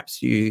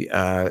 Perhaps you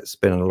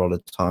spend a lot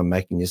of time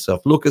making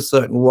yourself look a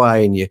certain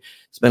way, and you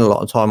spend a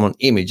lot of time on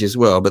image as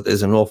well. But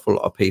there's an awful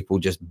lot of people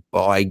just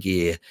buy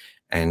gear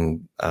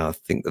and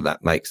think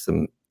that makes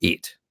them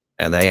it,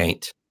 and they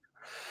ain't.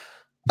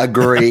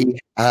 Agree.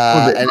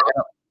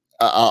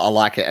 I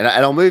like it, and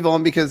I'll move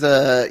on because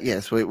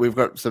yes, we've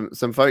got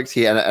some folks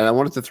here, and I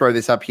wanted to throw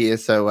this up here.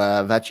 So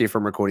Vachi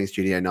from Recording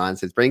Studio 9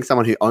 says, being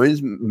someone who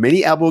owns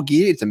many outboard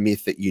gear, it's a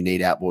myth that you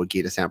need outboard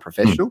gear to sound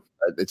professional.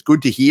 It's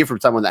good to hear from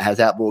someone that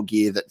has outboard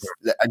gear that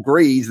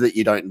agrees that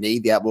you don't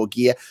need the outboard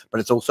gear, but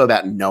it's also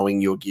about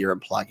knowing your gear and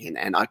plug-in.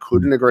 And I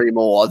couldn't agree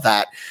more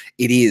that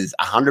it is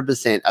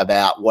 100%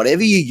 about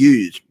whatever you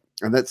use.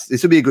 And this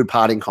would be a good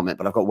parting comment,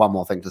 but I've got one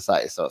more thing to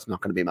say, so it's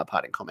not going to be my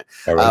parting comment.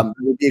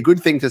 A good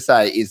thing to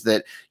say is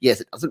that, yes,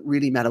 it doesn't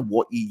really matter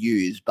what you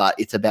use, but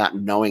it's about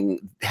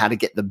knowing how to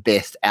get the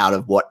best out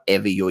of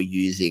whatever you're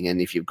using. And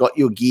if you've got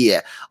your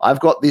gear, I've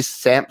got this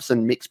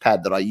Samson mix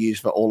pad that I use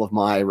for all of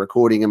my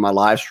recording and my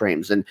live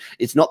streams, and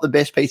it's not the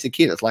best piece of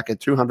kit. It's like a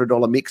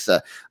 $200 mixer,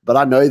 but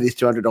I know this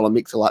 $200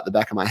 mixer like the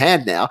back of my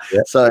hand now.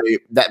 Yep. So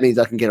that means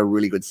I can get a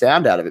really good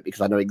sound out of it because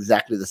I know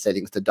exactly the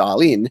settings to dial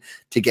in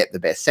to get the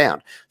best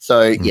sound.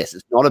 So yes,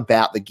 it's not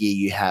about the gear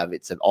you have.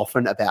 It's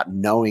often about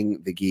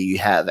knowing the gear you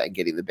have and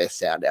getting the best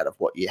sound out of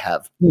what you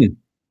have.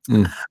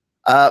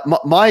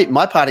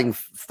 My parting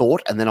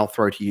thought, and then I'll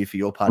throw to you for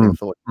your parting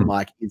thought,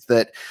 Mike, is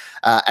that,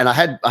 and I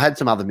had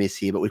some other myths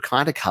here, but we've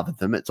kind of covered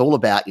them. It's all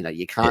about,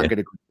 you can't get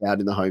a good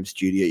sound in the home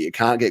studio. You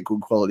can't get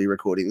good quality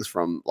recordings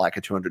from like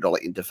a $200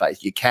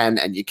 interface. You can,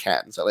 and you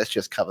can. So let's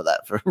just cover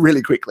that for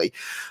really quickly.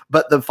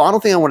 But the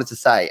final thing I wanted to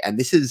say, and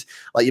this is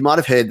like, you might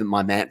have heard that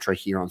my mantra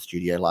here on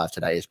Studio Live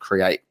today is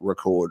create,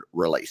 record,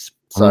 release.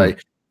 So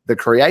the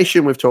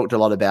creation we've talked a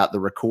lot about, the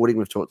recording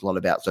we've talked a lot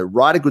about. So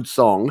write a good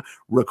song,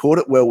 record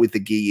it well with the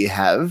gear you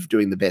have,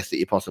 doing the best that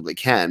you possibly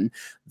can.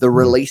 The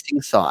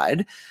releasing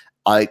side,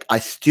 I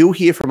still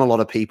hear from a lot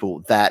of people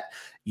that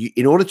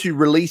in order to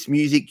release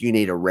music, you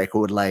need a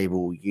record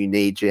label. You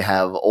need to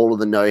have all of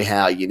the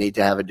know-how. You need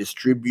to have a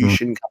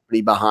distribution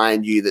company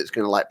behind you that's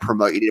going to like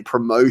promote. You need a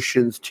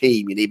promotions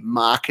team. You need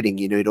marketing.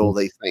 You need all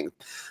these things.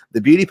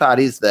 The beauty part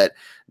is that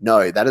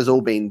no, that has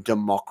all been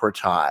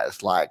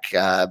democratized. Like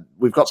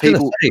we've got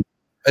people.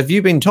 Have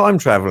you been time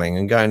traveling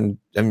and going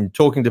and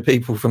talking to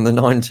people from the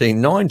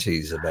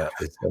 1990s about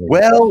this?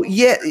 Well,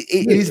 yeah,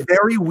 it is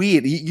very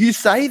weird. You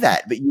say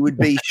that, but you would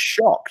be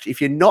shocked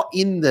if you're not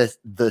in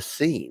the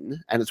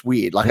scene. And it's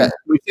weird. Like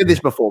we've said this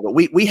before, but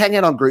we hang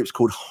out on groups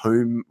called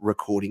home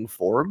recording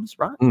forums,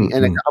 right? And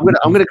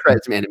I'm gonna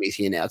create some enemies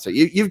here now. So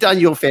you've done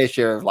your fair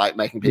share of like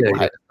making people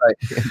hate it.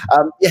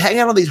 So you hang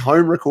out on these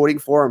home recording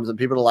forums, and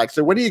people are like,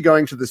 "So when are you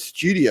going to the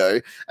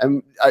studio?"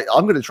 And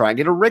I'm going to try and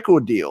get a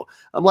record deal.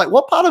 I'm like,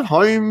 "What part of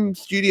home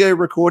studio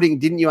recording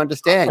didn't you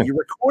understand? You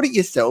record it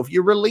yourself,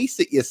 you release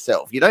it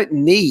yourself. You don't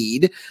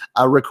need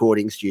a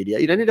recording studio.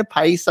 You don't need to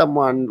pay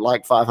someone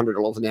like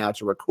 $500 an hour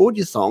to record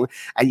your song,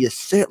 and you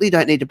certainly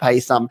don't need to pay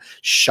some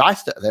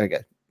shyster." There we go.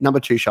 Number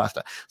 2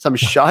 shyster. Some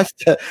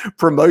shyster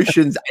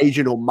promotions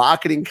agent or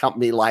marketing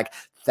company like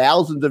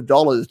thousands of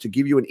dollars to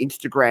give you an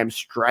Instagram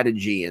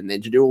strategy and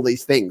then to do all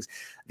these things.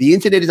 The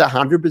internet is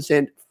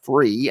 100%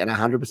 free and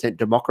 100%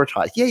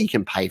 democratized. Yeah, you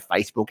can pay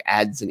Facebook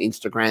ads and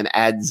Instagram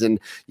ads, and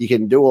you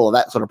can do all of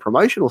that sort of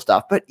promotional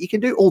stuff, but you can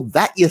do all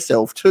that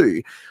yourself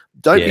too.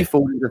 Don't be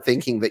fooled into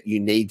thinking that you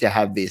need to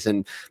have this.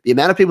 And the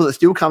amount of people that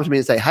still come to me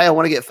and say, "Hey, I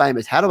want to get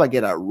famous. How do I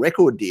get a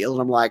record deal?"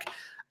 And I'm like,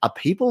 are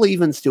people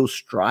even still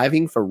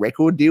striving for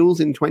record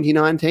deals in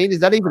 2019? Is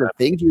that even a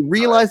thing? Do you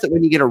realize that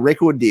when you get a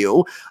record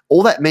deal,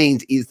 all that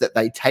means is that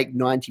they take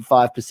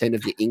 95%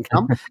 of your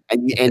income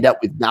and you end up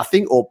with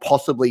nothing, or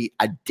possibly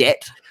a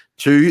debt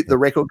to the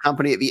record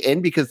company at the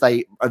end, because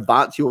they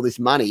advance you all this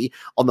money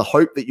on the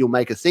hope that you'll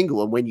make a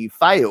single. And when you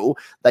fail,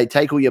 they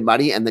take all your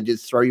money and then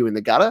just throw you in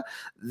the gutter.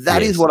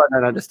 That is what I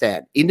don't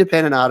understand.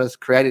 Independent artists,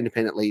 create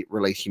independently,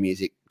 release your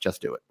music,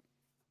 just do it.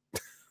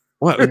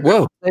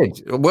 Well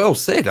said. Well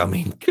said. I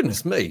mean,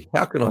 goodness me,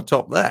 how can I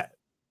top that?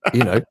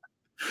 You know,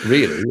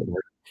 really.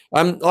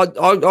 I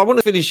want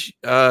to finish.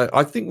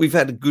 I think we've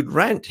had a good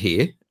rant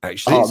here.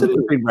 Actually, it's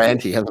been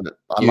ranty, hasn't it?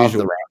 I love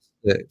the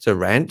rant. It's a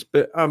rant,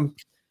 but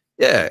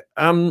yeah.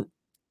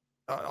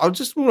 I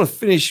just want to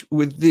finish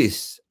with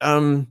this.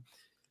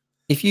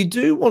 If you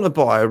do want to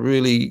buy a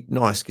really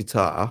nice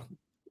guitar,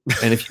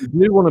 and if you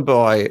do want to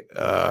buy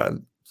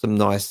some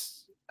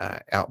nice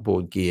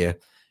outboard gear,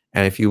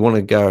 and if you want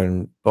to go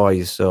and buy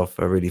yourself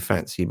a really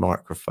fancy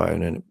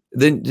microphone, and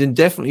then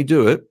definitely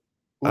do it.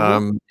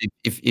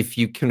 If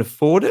you can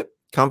afford it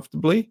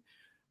comfortably,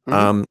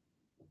 it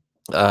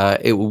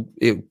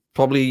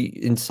probably,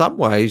 in some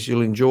ways,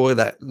 you'll enjoy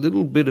that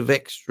little bit of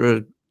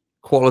extra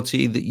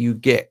quality that you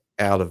get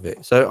out of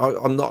it. So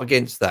I'm not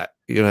against that.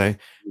 You know,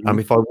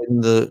 if I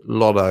win the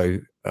lotto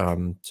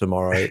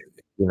tomorrow,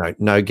 you know,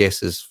 no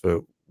guesses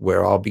for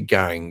where I'll be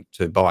going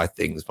to buy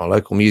things. My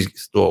local music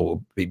store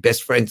will be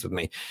best friends with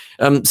me.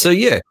 So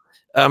yeah,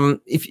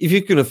 if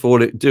you can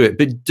afford it, do it.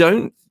 But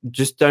don't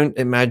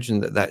imagine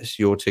that that's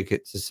your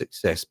ticket to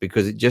success,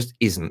 because it just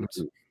isn't.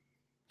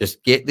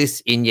 Just get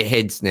this in your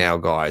heads now,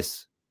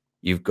 guys.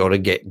 You've got to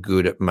get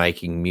good at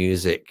making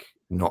music,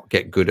 not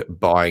get good at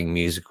buying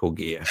musical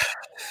gear.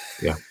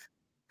 Yeah.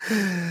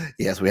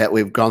 Yes,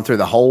 we've gone through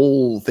the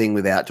whole thing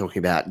without talking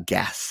about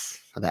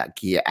about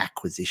gear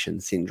acquisition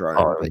syndrome.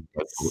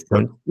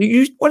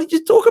 Why did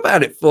you talk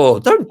about it for?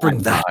 Don't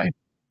bring that.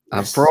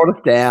 I've brought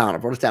us down.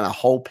 I've brought us down a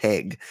whole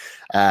peg.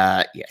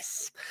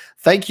 Yes.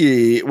 Thank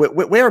you.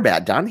 We're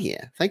about done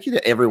here. Thank you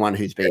to everyone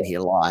who's been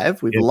here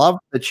live. We've loved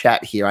the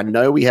chat here. I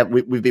know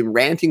we've been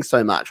ranting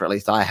so much, or at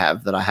least I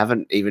have, that I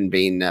haven't even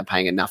been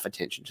paying enough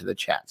attention to the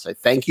chat. So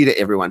thank you to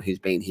everyone who's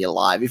been here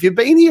live. If you've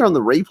been here on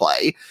the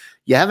replay,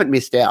 you haven't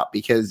missed out,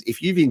 because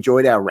if you've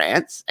enjoyed our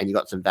rants and you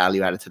got some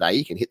value out of today,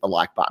 you can hit the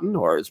like button,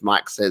 or as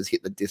Mike says,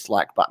 hit the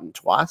dislike button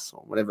twice,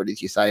 or whatever it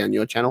is you say on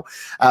your channel.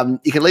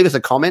 You can leave us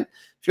a comment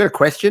if you've got a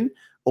question,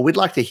 or we'd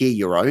like to hear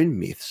your own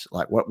myths.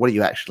 Like, what do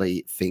you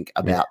actually think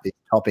about this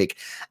topic?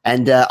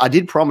 And I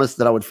did promise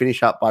that I would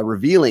finish up by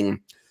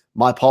revealing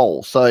my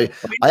poll. So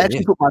I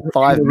actually put my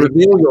 5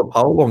 reveal your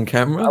poll on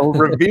camera. I will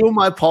reveal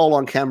my poll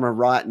on camera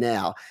right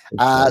now.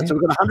 So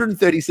we've got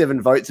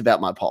 137 votes about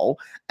my poll,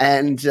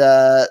 and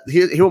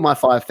here are my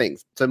 5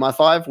 things. So my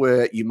 5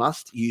 were: you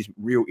must use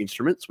real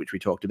instruments, which we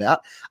talked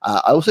about. I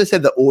also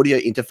said that audio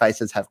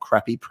interfaces have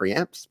crappy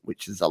preamps,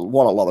 which is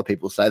what a lot of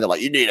people say. They're like,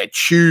 you need a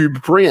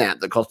tube preamp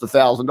that costs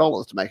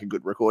 $1,000 to make a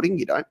good recording.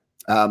 You don't.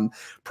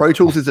 Pro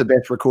Tools is the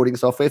best recording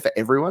software for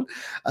everyone.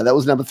 That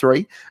was number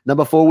 3.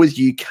 Number 4 was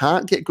you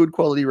can't get good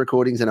quality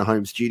recordings in a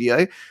home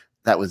studio.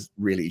 That was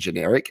really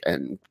generic,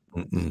 and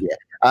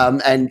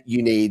and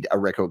you need a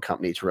record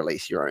company to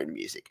release your own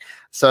music.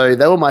 So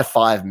they were my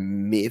 5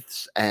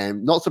 myths,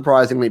 and not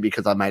surprisingly,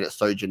 because I made it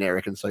so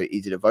generic and so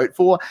easy to vote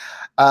for,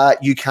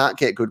 you can't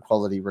get good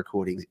quality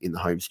recordings in the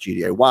home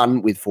studio,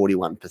 won with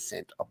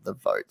 41% of the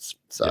votes.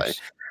 So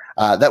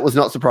that was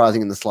not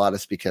surprising in the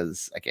slightest,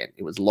 because, again,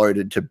 it was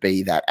loaded to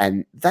be that.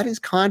 And that is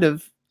kind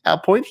of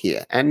our point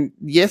here. And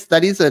yes,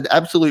 that is an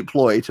absolute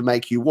ploy to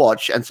make you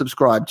watch and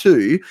subscribe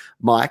to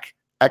Mike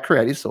at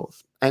Creative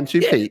Source and to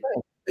Pete.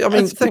 I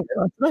mean, thanks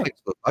for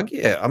the plug.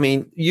 Yeah, I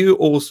mean, you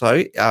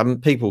also,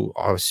 people,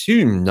 I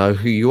assume, know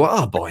who you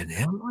are by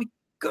now. My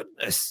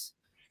goodness.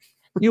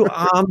 You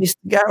are Mr.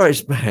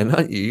 Garage Man,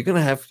 aren't you? You're going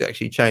to have to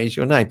actually change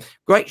your name.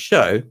 Great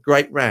show,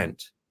 great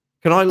rant.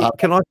 Can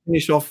I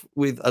finish off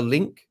with a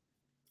link?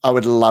 I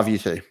would love you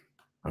to.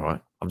 All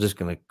right. I'm just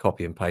going to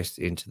copy and paste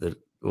it into the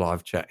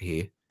live chat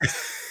here.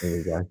 There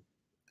we go.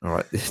 All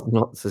right. This is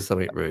not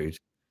something rude.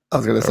 I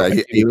was going to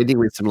say, you're ending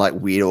with some like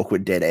weird,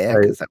 awkward dead air.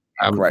 This is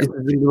a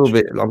little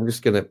bit. I'm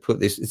just going to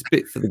put this. It's a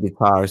bit for the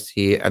guitarist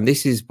here, and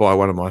this is by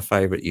one of my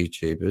favorite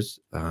YouTubers,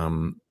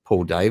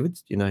 Paul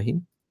Davids. Do you know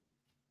him?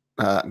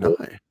 No.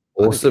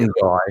 Awesome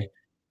guy,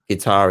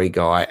 guitar-y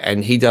guy,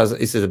 and he does.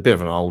 This is a bit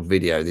of an old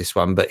video, this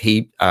one, but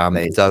he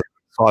does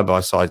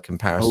side-by-side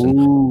comparison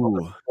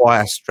of a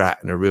choir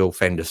Strat and a real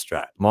Fender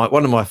Strat.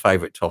 One of my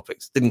favorite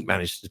topics. Didn't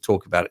manage to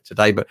talk about it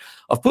today, but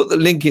I've put the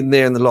link in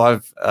there in the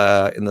live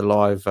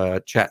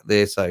chat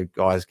there. So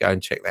guys, go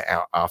and check that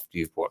out after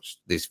you've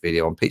watched this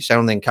video on Pete's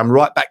channel, and then come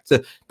right back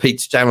to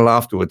Pete's channel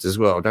afterwards as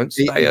well. Don't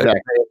stay over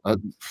there.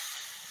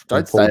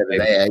 Don't stay over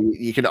there.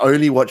 You can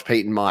only watch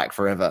Pete and Mike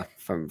forever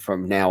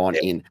from now on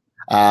in.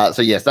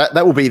 So yes, that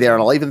will be there,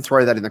 and I'll even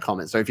throw that in the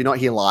comments. So if you're not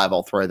here live,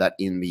 I'll throw that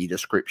in the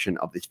description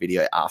of this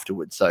video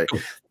afterwards. So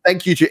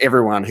thank you to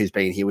everyone who's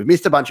been here. We've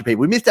missed a bunch of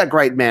people. We missed our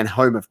great man,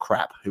 Home of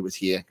Crap, who was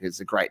here.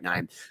 It's a great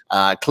name.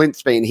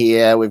 Clint's been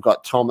here. We've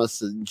got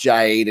Thomas and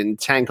Jade and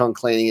Tank on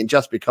Cleaning and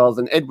Just Because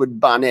and Edward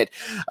Barnett,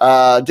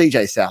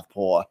 DJ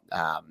Southpaw.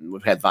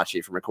 We've had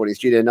Vachi from Recording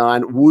Studio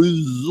 9.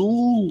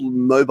 Woozle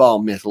Mobile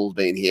Metal's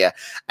been here,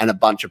 and a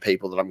bunch of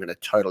people that I'm going to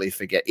totally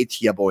forget.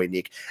 It's your boy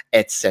Nick,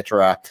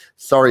 etc.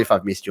 Sorry if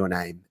I've missed your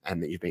name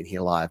and that you've been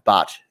here live,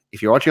 but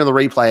if you're watching on the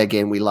replay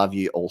again, we love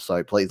you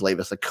also. Please leave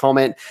us a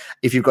comment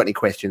if you've got any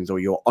questions or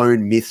your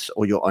own myths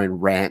or your own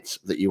rants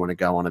that you want to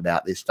go on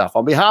about this stuff.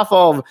 On behalf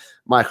of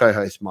my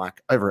co-host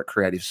Mike over at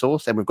Creative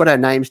Source, and we've got our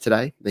names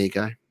today. There you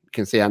go. You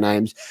can see our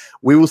names.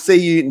 We will see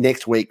you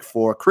next week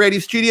for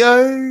Creative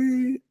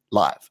Studio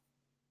Live.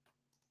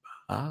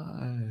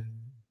 Bye.